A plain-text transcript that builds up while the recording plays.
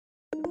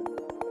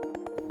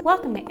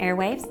Welcome to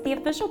Airwaves, the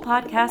official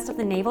podcast of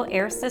the Naval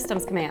Air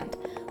Systems Command.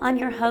 I'm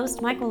your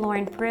host, Michael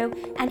Lauren Prue,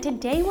 and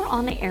today we're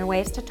on the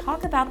airwaves to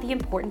talk about the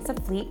importance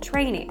of fleet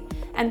training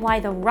and why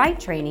the right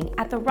training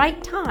at the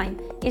right time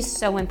is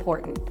so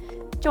important.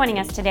 Joining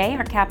us today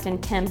are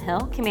Captain Tim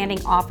Hill,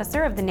 Commanding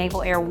Officer of the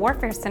Naval Air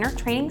Warfare Center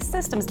Training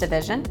Systems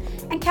Division,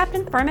 and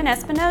Captain Furman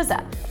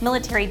Espinoza,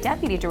 Military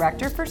Deputy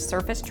Director for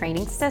Surface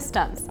Training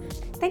Systems.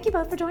 Thank you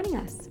both for joining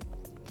us.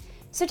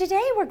 So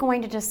today we're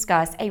going to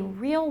discuss a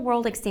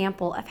real-world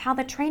example of how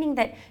the training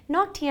that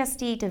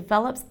NOC-TSD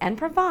develops and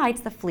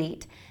provides the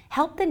fleet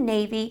help the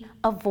Navy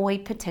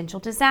avoid potential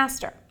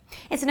disaster.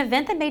 It's an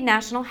event that made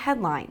national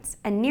headlines,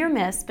 a near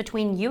miss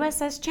between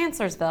USS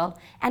Chancellorsville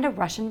and a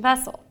Russian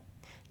vessel.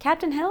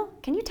 Captain Hill,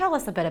 can you tell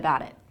us a bit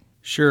about it?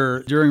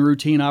 Sure. During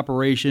routine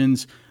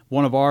operations,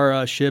 one of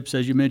our ships,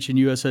 as you mentioned,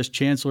 USS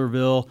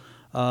Chancellorsville,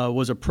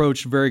 was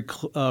approached very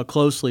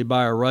closely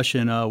by a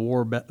Russian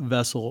war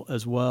vessel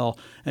as well.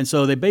 And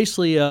so they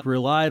basically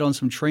relied on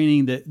some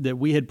training that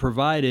we had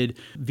provided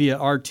via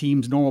our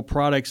team's normal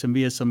products and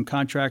via some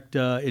contract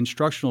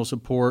instructional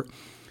support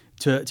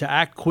to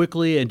act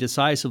quickly and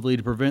decisively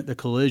to prevent the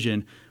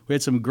collision. We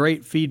had some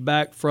great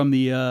feedback from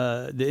the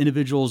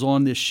individuals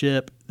on this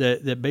ship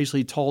that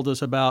basically told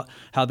us about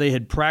how they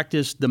had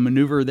practiced the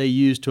maneuver they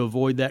used to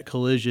avoid that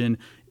collision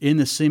in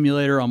the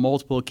simulator on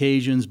multiple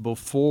occasions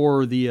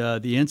before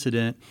the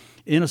incident,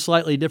 in a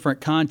slightly different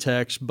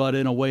context, but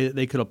in a way that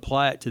they could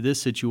apply it to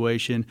this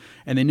situation.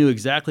 And they knew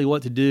exactly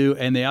what to do,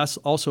 and they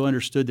also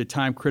understood the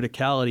time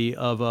criticality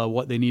of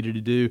what they needed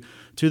to do,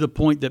 to the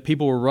point that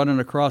people were running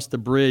across the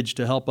bridge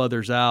to help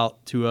others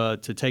out to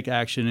take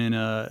action in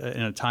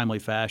a timely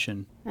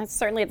fashion. That's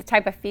certainly the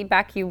type of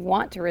feedback you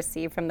want to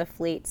receive from the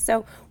fleet.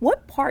 So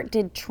what part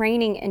did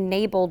training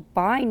enabled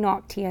by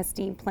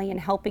NOC-TSD play in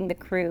helping the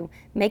crew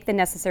make the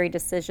necessary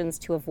decisions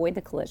to avoid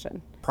the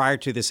collision? Prior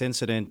to this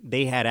incident,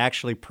 they had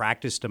actually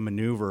practiced a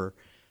maneuver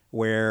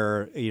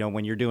where,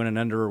 when you're doing an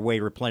underway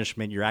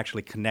replenishment, you're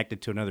actually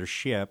connected to another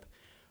ship.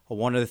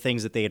 One of the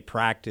things that they had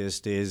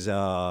practiced is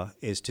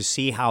to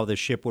see how the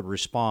ship would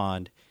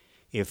respond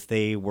if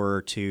they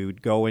were to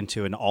go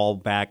into an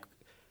all-back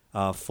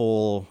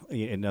full,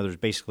 in other words,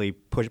 basically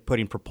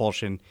putting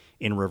propulsion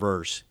in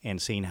reverse and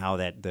seeing how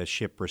the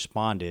ship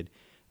responded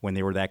when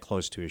they were that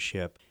close to a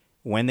ship.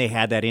 When they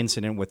had that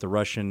incident with the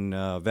Russian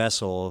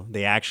vessel,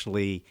 they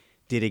actually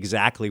did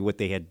exactly what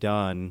they had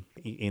done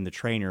in the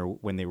trainer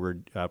when they were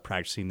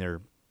practicing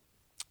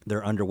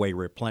their underway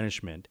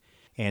replenishment.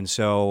 And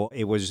so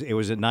it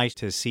was nice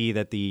to see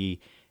that the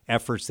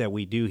efforts that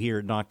we do here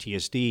at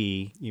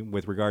NOC-TSD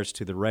with regards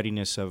to the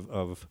readiness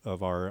of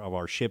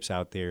our ships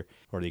out there,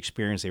 or the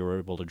experience they were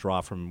able to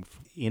draw from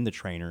in the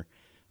trainer,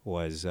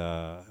 was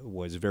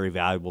very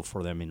valuable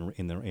for them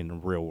in the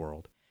real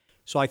world.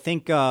 So I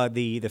think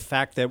the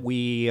fact that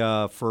we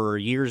for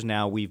years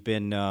now we've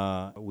been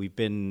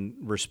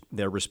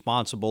the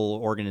responsible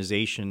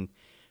organization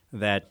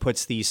that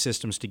puts these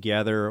systems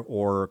together,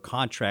 or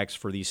contracts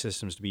for these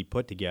systems to be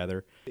put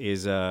together,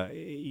 is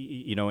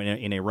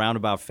in a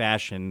roundabout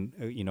fashion.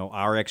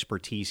 Our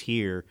expertise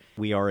here,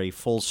 we are a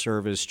full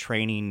service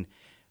training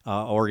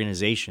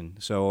organization.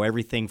 So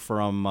everything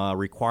from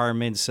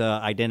requirements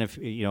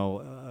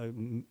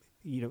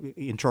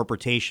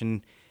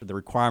interpretation, the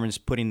requirements,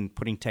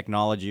 putting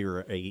technology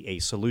or a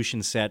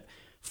solution set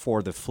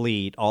for the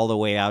fleet, all the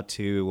way out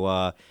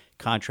to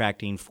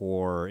contracting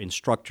for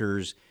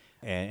instructors,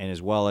 and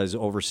as well as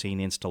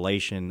overseeing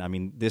installation. I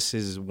mean, this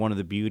is one of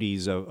the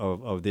beauties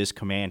of this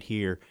command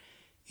here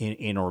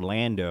in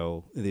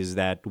Orlando, is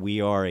that we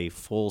are a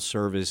full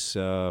service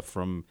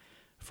from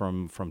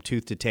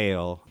tooth to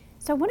tail.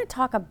 So I want to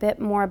talk a bit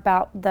more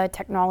about the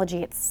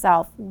technology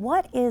itself.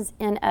 What is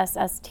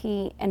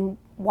NSST and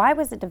why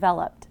was it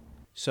developed?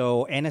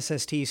 So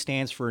NSST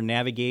stands for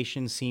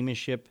Navigation,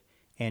 Seamanship,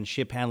 and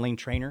Ship Handling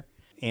Trainer.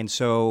 And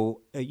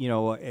so,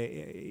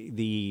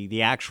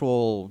 the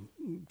actual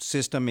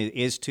system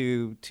is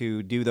to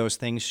do those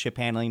things: ship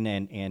handling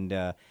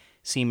and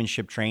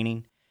seamanship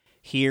training.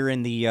 Here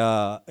in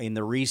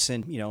the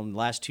recent,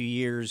 last 2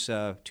 years,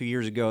 2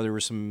 years ago, there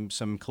were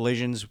some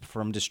collisions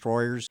from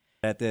destroyers.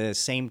 At the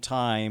same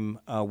time,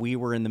 we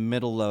were in the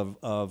middle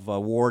of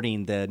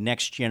awarding the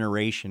next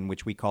generation,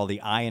 which we call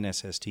the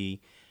INSST,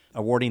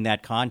 awarding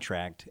that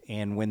contract.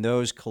 And when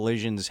those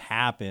collisions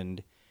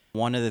happened,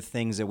 one of the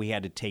things that we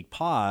had to take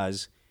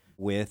pause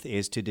with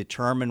is to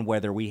determine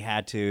whether we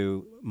had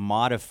to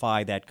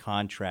modify that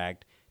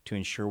contract to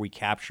ensure we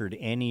captured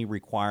any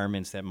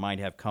requirements that might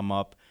have come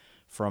up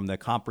from the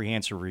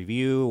comprehensive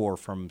review or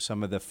from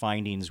some of the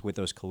findings with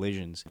those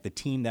collisions. The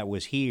team that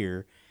was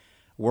here,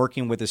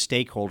 working with the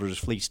stakeholders,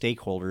 fleet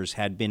stakeholders,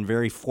 had been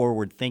very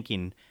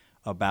forward-thinking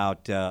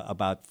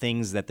about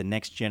things that the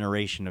next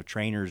generation of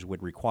trainers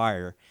would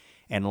require.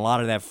 And a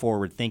lot of that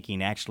forward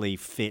thinking actually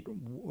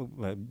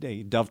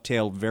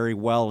dovetailed very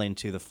well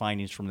into the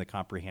findings from the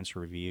comprehensive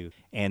review.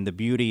 And the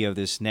beauty of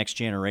this next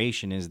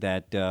generation is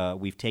that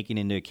we've taken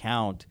into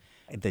account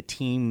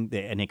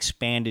an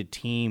expanded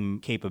team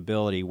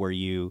capability where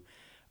you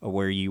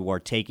where you are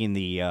taking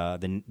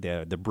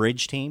the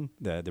bridge team,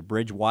 the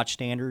bridge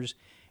watchstanders,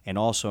 and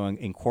also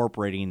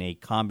incorporating a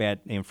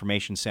combat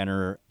information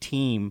center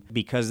team,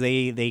 because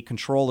they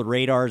control the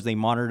radars, they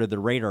monitor the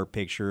radar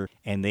picture,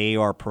 and they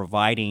are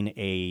providing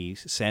a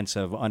sense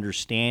of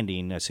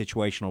understanding, a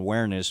situational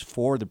awareness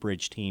for the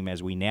bridge team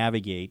as we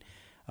navigate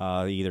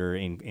either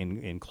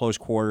in close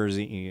quarters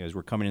as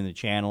we're coming in the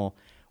channel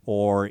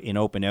or in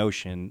open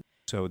ocean.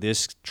 So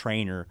this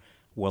trainer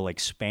will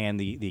expand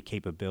the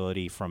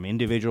capability from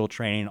individual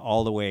training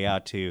all the way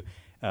out to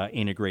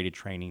integrated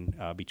training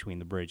between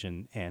the bridge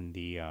and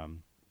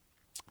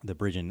the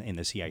bridge and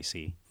the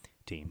CIC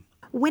team.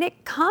 When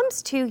it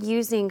comes to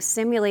using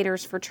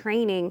simulators for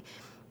training,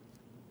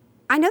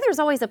 I know there's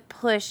always a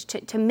push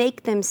to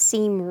make them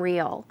seem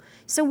real.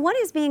 So what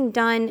is being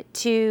done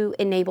to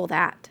enable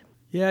that?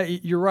 Yeah,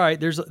 you're right.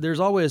 There's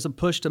always a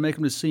push to make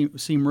them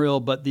seem real,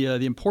 but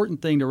the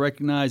important thing to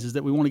recognize is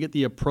that we want to get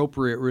the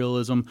appropriate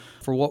realism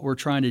for what we're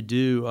trying to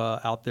do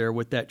out there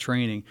with that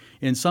training.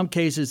 In some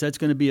cases, that's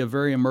going to be a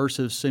very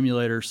immersive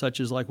simulator, such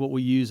as like what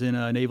we use in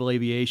naval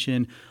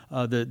aviation,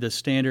 the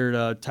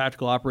standard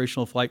tactical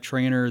operational flight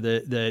trainer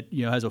that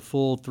has a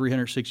full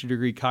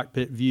 360-degree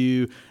cockpit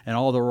view and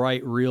all the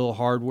right real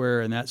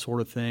hardware and that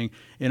sort of thing.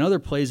 In other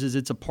places,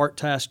 it's a part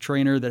task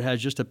trainer that has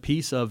just a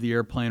piece of the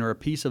airplane or a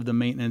piece of the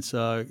maintenance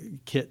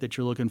kit that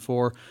you're looking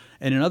for.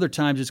 And in other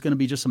times, it's going to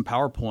be just some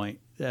PowerPoint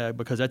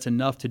because that's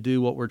enough to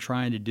do what we're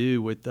trying to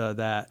do with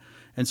that.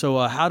 And so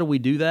how do we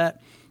do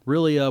that?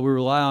 Really, we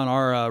rely on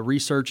our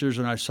researchers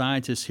and our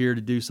scientists here to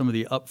do some of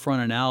the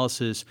upfront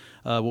analysis,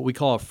 what we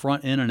call a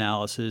front-end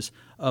analysis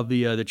of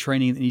the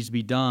training that needs to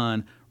be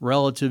done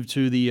relative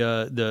to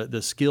the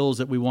skills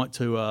that we want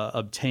to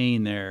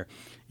obtain there.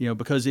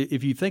 Because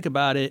if you think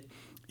about it,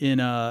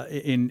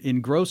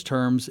 in gross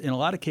terms, in a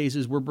lot of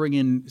cases, we're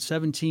bringing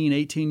 17,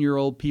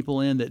 18-year-old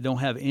people in that don't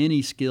have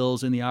any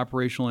skills in the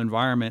operational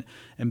environment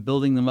and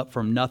building them up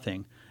from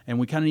nothing. And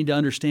we kind of need to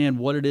understand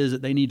what it is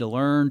that they need to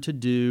learn to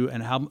do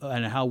and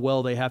how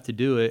well they have to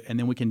do it, and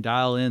then we can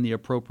dial in the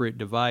appropriate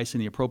device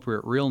and the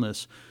appropriate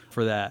realness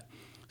for that.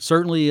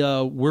 Certainly,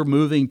 we're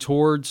moving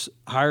towards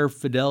higher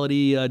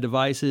fidelity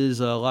devices.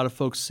 A lot of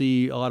folks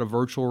see a lot of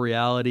virtual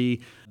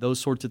reality, those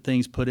sorts of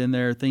things put in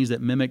there, things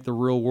that mimic the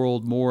real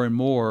world more and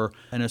more,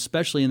 and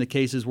especially in the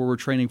cases where we're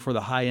training for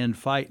the high-end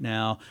fight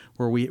now,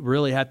 where we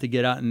really have to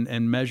get out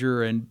and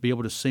measure and be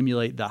able to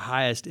simulate the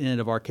highest end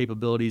of our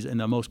capabilities in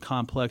the most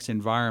complex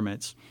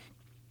environments.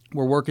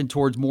 We're working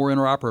towards more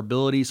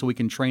interoperability so we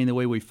can train the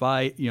way we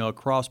fight,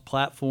 across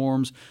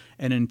platforms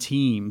and in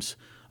teams.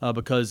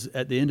 Because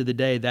at the end of the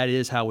day, that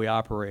is how we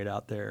operate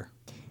out there.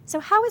 So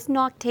how is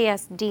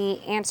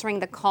NOC-TSD answering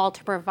the call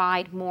to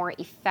provide more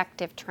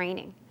effective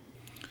training?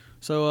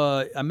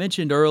 So I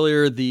mentioned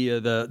earlier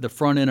the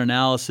front-end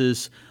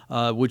analysis,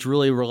 which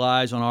really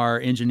relies on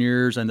our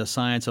engineers and the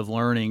science of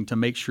learning to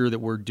make sure that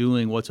we're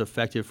doing what's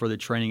effective for the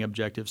training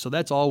objective. So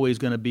that's always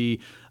going to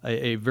be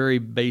a very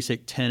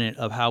basic tenet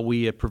of how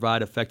we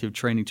provide effective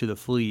training to the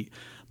fleet.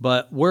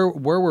 But where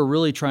we're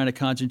really trying to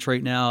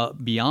concentrate now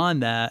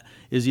beyond that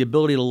is the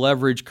ability to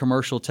leverage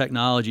commercial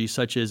technology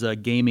such as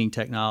gaming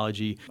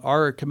technology.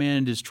 Our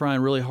command is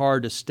trying really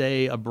hard to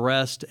stay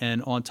abreast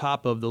and on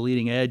top of the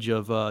leading edge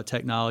of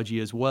technology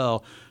as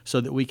well,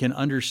 so that we can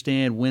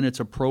understand when it's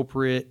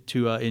appropriate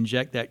to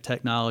inject that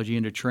technology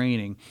into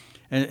training.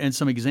 And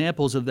some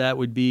examples of that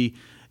would be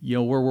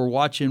where we're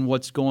watching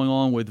what's going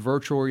on with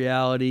virtual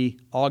reality,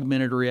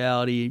 augmented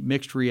reality,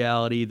 mixed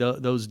reality,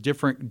 those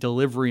different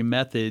delivery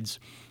methods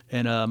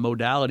and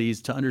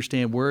modalities to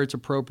understand where it's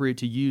appropriate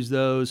to use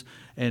those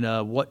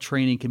and what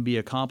training can be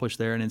accomplished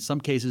there. And in some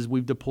cases,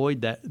 we've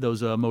deployed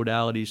those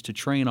modalities to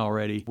train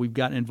already. We've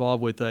gotten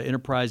involved with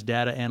enterprise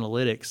data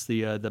analytics,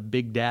 the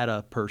big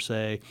data per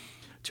se,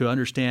 to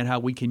understand how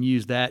we can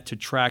use that to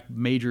track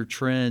major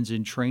trends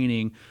in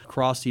training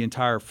across the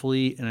entire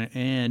fleet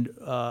and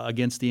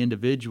against the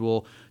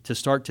individual to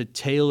start to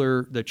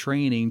tailor the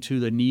training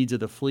to the needs of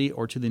the fleet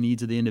or to the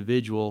needs of the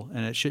individual.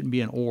 And it shouldn't be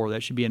an or,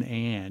 that should be an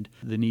and,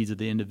 the needs of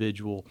the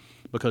individual,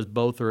 because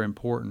both are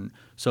important.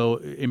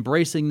 So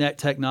embracing that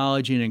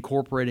technology and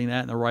incorporating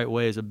that in the right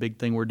way is a big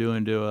thing we're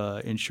doing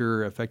to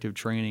ensure effective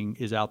training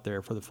is out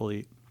there for the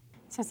fleet.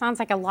 So it sounds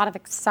like a lot of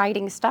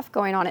exciting stuff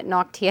going on at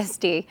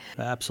NOC-TSD.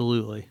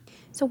 Absolutely.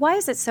 So why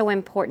is it so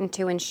important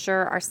to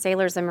ensure our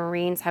sailors and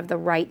Marines have the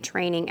right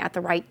training at the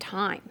right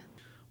time?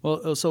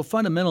 Well, so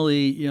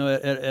fundamentally,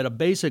 at a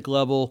basic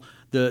level,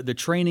 the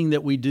training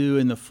that we do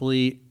in the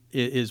fleet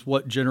is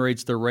what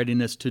generates the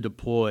readiness to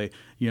deploy,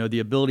 the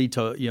ability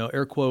to,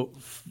 air quote,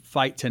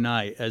 fight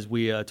tonight, as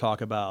we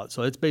talk about.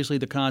 So it's basically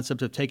the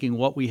concept of taking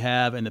what we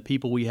have and the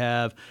people we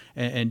have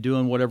and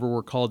doing whatever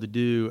we're called to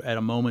do at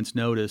a moment's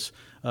notice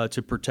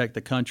to protect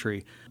the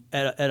country.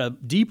 At a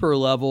deeper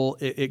level,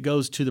 it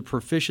goes to the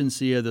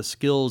proficiency of the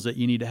skills that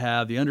you need to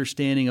have, the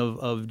understanding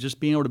of just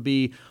being able to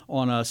be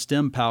on a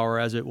stem power,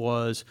 as it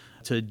was,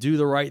 to do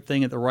the right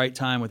thing at the right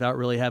time without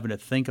really having to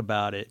think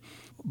about it.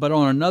 But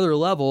on another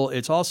level,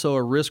 it's also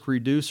a risk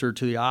reducer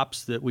to the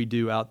ops that we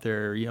do out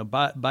there.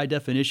 By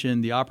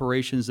definition, the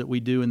operations that we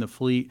do in the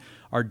fleet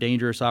are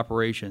dangerous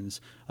operations.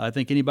 I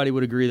think anybody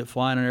would agree that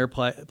flying an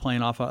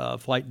airplane off a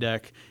flight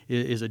deck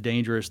is a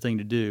dangerous thing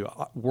to do.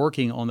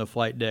 Working on the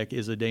flight deck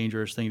is a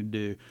dangerous thing to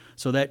do.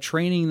 So that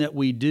training that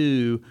we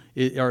do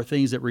are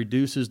things that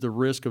reduces the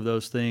risk of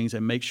those things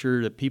and make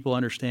sure that people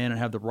understand and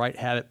have the right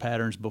habit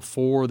patterns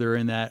before they're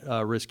in that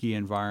risky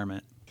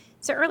environment.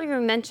 So earlier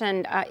you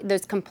mentioned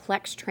those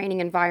complex training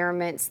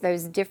environments,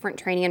 those different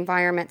training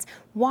environments.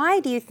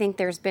 Why do you think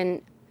there's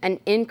been an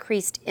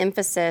increased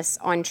emphasis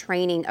on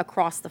training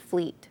across the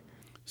fleet?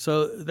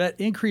 So that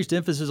increased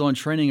emphasis on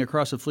training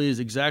across the fleet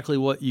is exactly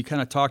what you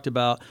kind of talked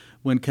about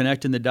when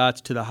connecting the dots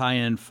to the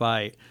high-end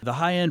fight. The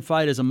high-end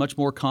fight is a much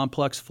more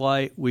complex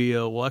flight. We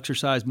will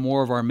exercise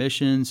more of our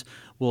missions.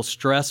 We'll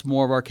stress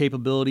more of our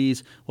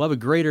capabilities. We'll have a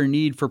greater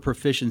need for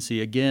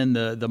proficiency. Again,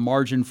 the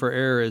margin for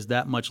error is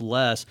that much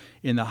less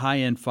in the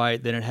high-end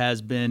fight than it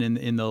has been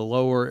in the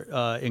lower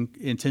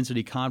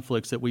intensity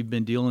conflicts that we've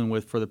been dealing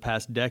with for the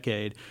past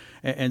decade.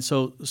 And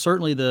so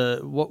certainly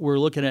what we're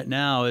looking at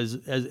now is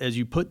as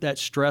you put that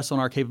stress on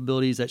our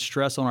capabilities, that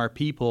stress on our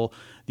people,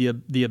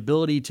 the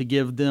ability to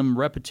give them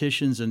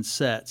repetitions and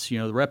sets,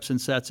 the reps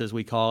and sets as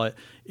we call it,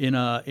 in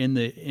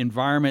the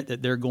environment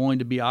that they're going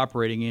to be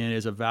operating in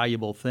is a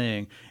valuable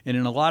thing. And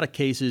in a lot of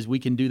cases, we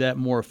can do that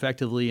more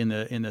effectively in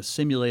the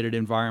simulated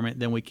environment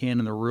than we can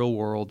in the real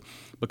world,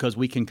 because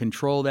we can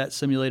control that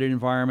simulated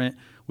environment.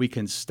 We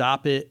can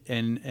stop it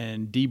and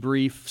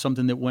debrief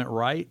something that went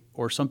right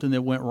or something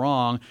that went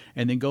wrong,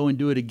 and then go and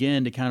do it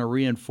again to kind of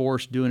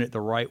reinforce doing it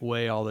the right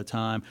way all the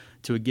time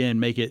to, again,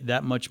 make it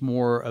that much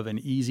more of an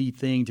easy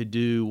thing to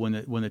do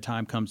when the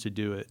time comes to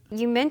do it.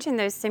 You mentioned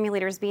those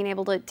simulators being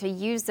able to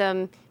use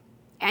them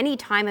any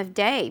time of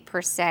day,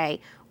 per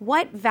se.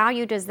 What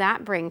value does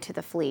that bring to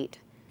the fleet?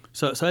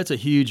 So that's a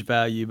huge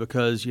value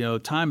because,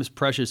 time is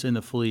precious in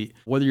the fleet.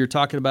 Whether you're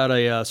talking about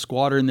a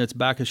squadron that's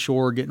back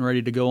ashore getting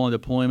ready to go on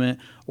deployment,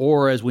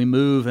 or as we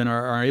move and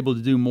are able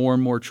to do more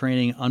and more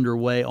training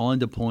underway on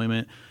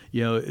deployment,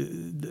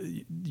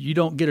 you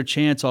don't get a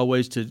chance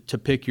always to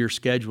pick your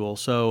schedule.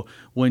 So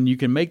when you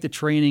can make the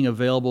training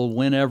available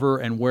whenever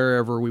and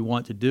wherever we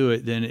want to do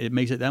it, then it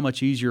makes it that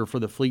much easier for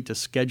the fleet to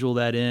schedule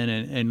that in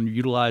and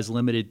utilize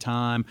limited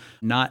time,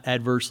 not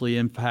adversely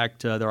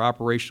impact their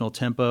operational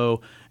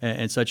tempo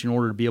and such in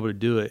order to be able to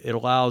do it. It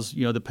allows,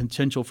 the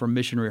potential for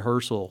mission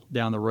rehearsal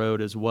down the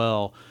road as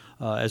well.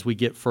 As we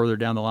get further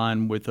down the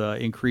line with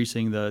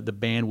increasing the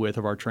bandwidth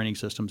of our training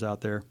systems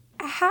out there.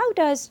 How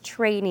does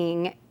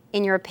training,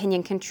 in your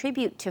opinion,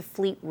 contribute to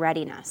fleet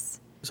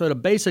readiness? So at a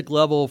basic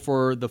level,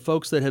 for the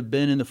folks that have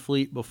been in the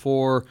fleet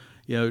before,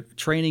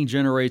 training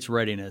generates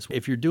readiness.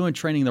 If you're doing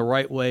training the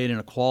right way and in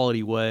a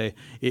quality way,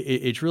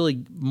 it's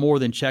really more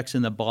than checks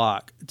in the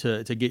block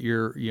to get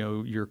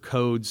your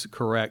codes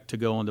correct to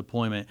go on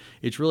deployment.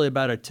 It's really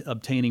about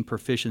obtaining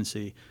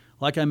proficiency.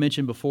 Like I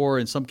mentioned before,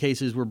 in some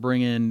cases we're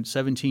bringing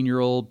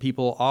 17-year-old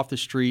people off the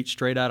street,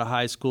 straight out of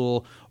high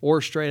school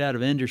or straight out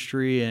of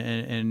industry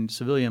and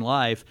civilian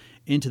life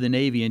into the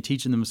Navy and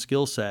teaching them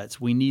skill sets.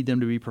 We need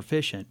them to be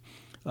proficient.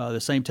 The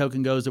same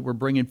token goes that we're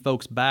bringing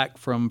folks back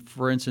from,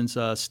 for instance,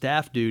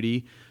 staff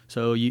duty.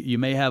 So you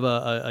may have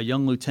a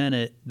young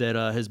lieutenant that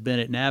has been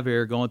at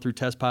NAVAIR going through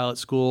test pilot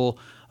school,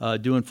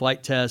 doing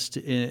flight tests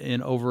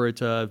over at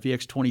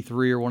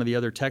VX-23 or one of the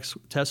other test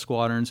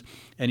squadrons,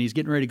 and he's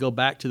getting ready to go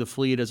back to the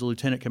fleet as a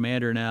lieutenant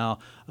commander now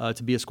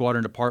to be a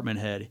squadron department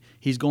head.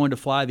 He's going to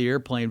fly the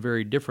airplane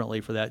very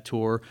differently for that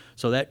tour,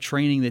 so that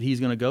training that he's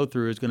going to go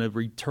through is going to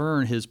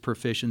return his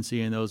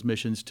proficiency in those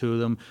missions to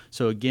them,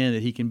 so again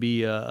that he can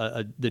be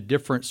the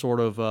different sort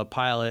of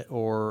pilot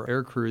or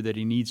aircrew that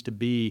he needs to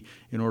be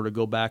in order to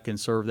go back and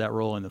serve that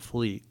role in the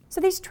fleet. So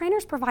these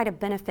trainers provide a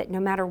benefit no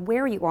matter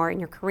where you are in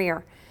your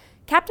career.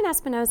 Captain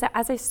Espinoza,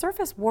 as a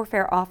surface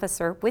warfare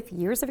officer with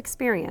years of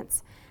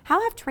experience,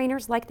 how have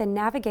trainers like the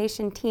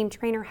navigation team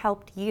trainer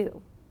helped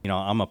you?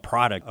 I'm a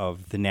product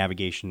of the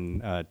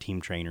navigation team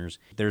trainers.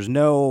 There's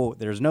no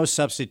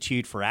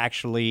substitute for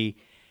actually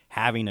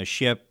having a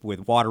ship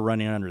with water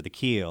running under the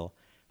keel.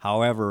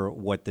 However,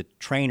 what the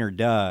trainer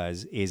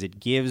does is it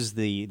gives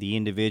the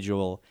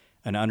individual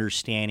an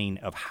understanding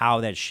of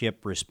how that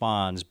ship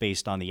responds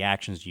based on the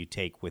actions you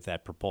take with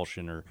that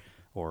propulsion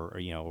or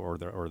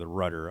the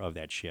rudder of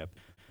that ship.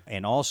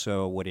 And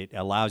also what it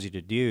allows you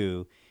to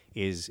do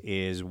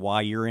is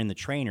while you're in the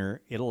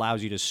trainer, it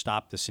allows you to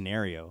stop the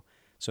scenario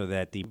so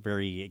that the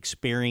very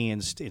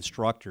experienced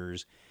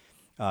instructors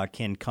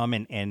can come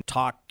in and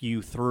talk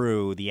you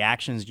through the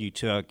actions you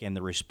took and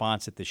the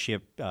response that the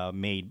ship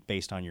made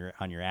based on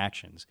your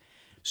actions.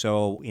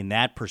 So in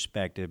that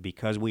perspective,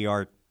 because we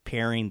are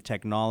pairing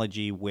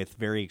technology with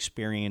very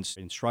experienced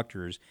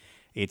instructors,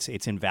 it's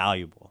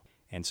invaluable.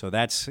 And so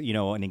that's,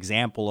 an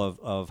example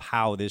of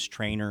how this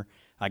trainer,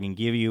 I can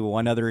give you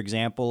one other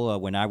example.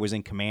 When I was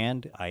in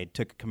command, I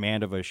took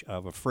command of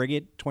a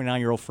frigate,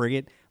 29-year-old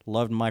frigate,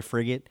 loved my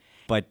frigate,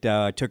 but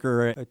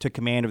took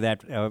command of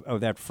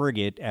that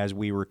frigate as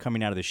we were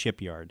coming out of the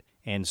shipyard.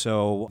 And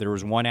so there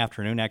was one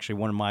afternoon, actually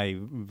one of my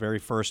very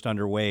first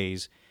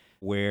underways,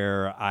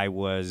 where I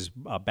was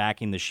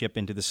backing the ship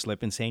into the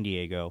slip in San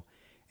Diego,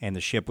 and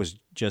the ship was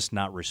just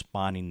not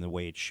responding the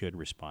way it should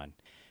respond.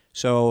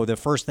 So the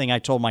first thing I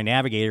told my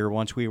navigator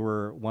once we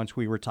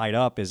were tied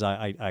up is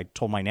I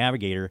told my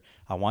navigator,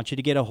 I want you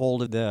to get a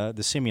hold of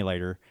the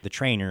simulator, the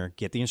trainer,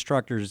 get the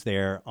instructors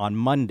there. On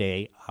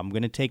Monday, I'm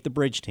going to take the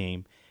bridge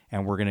team,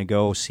 and we're going to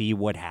go see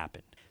what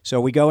happened. So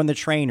we go in the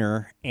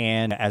trainer,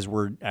 and as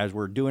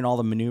we're doing all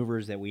the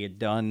maneuvers that we had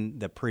done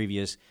the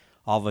previous,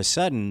 all of a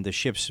sudden the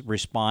ship's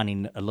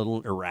responding a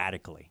little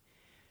erratically,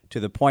 to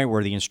the point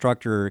where the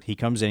instructor, he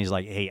comes in, he's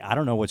like, hey, I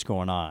don't know what's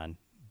going on,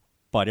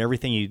 but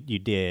everything you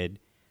did,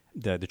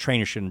 the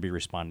trainer shouldn't be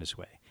responding this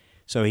way.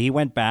 So he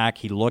went back,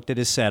 he looked at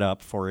his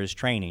setup for his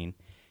training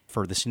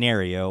for the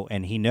scenario,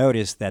 and he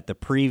noticed that the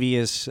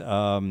previous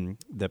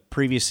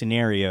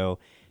scenario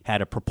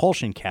had a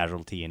propulsion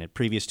casualty in it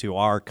previous to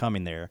our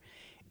coming there,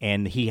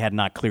 and he had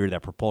not cleared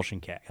that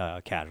propulsion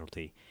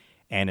casualty.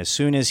 And as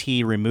soon as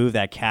he removed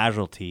that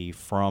casualty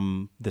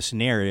from the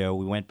scenario,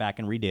 we went back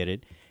and redid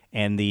it,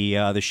 and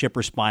the ship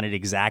responded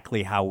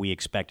exactly how we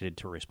expected it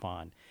to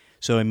respond.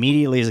 So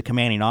immediately, as a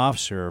commanding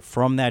officer,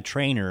 from that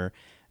trainer,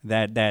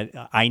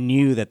 that I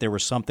knew that there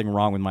was something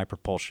wrong with my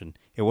propulsion.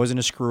 It wasn't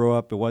a screw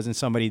up. It wasn't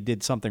somebody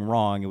did something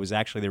wrong. It was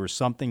actually there was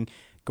something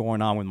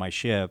going on with my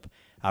ship.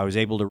 I was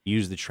able to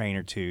use the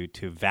trainer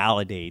to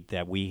validate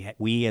that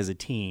we as a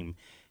team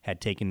had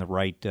taken the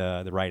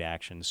right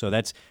action. So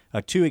that's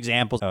two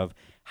examples of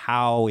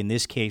how, in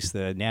this case,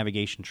 the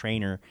navigation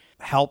trainer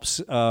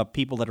helps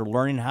people that are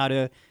learning how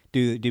to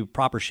do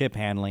proper ship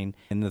handling.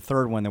 And the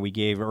third one that we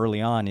gave early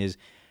on is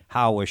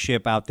how a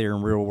ship out there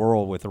in real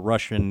world with a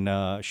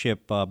Russian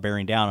ship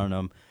bearing down on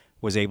them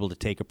was able to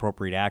take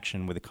appropriate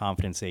action with the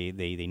confidence they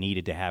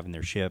needed to have in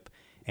their ship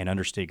and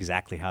understood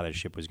exactly how that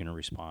ship was going to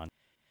respond.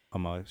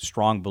 I'm a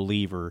strong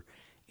believer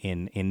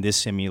in this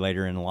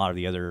simulator and a lot of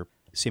the other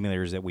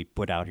simulators that we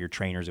put out here,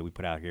 trainers that we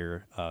put out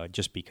here,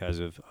 just because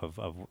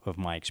of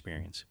my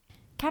experience.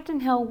 Captain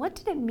Hill, what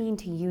did it mean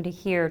to you to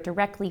hear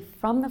directly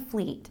from the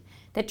fleet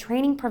that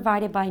training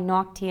provided by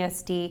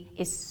NOC-TSD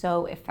is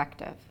so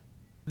effective?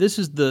 This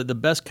is the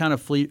best kind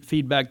of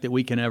feedback that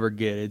we can ever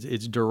get.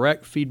 It's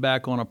direct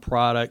feedback on a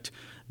product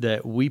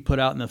that we put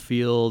out in the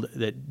field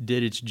that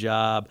did its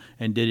job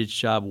and did its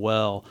job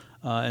well.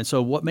 And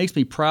so what makes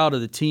me proud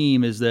of the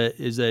team is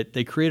that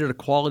they created a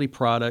quality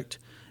product.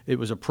 It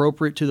was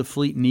appropriate to the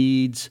fleet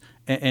needs,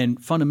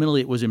 and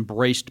fundamentally it was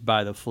embraced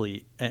by the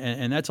fleet.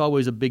 And that's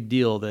always a big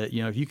deal, that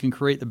if you can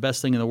create the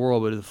best thing in the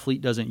world, but if the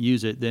fleet doesn't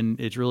use it, then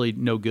it's really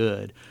no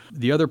good.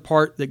 The other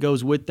part that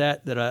goes with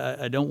that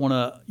I don't want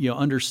to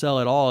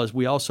undersell at all is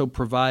we also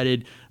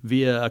provided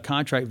via a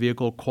contract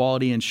vehicle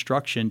quality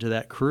instruction to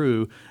that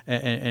crew,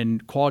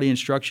 and quality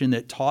instruction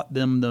that taught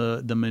them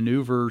the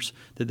maneuvers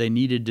that they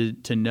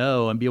needed to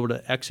know and be able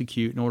to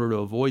execute in order to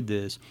avoid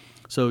this.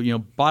 So,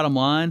 bottom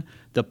line,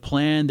 the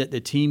plan that the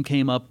team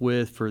came up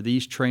with for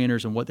these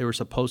trainers and what they were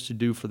supposed to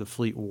do for the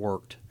fleet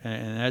worked.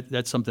 And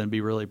that's something to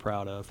be really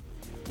proud of.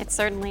 It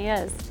certainly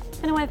is.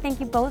 And I want to thank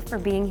you both for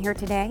being here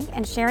today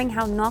and sharing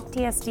how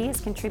NOC-TSD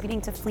is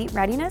contributing to fleet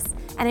readiness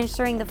and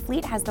ensuring the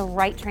fleet has the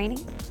right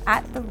training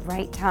at the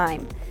right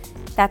time.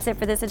 That's it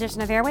for this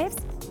edition of Airwaves.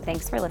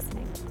 Thanks for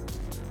listening.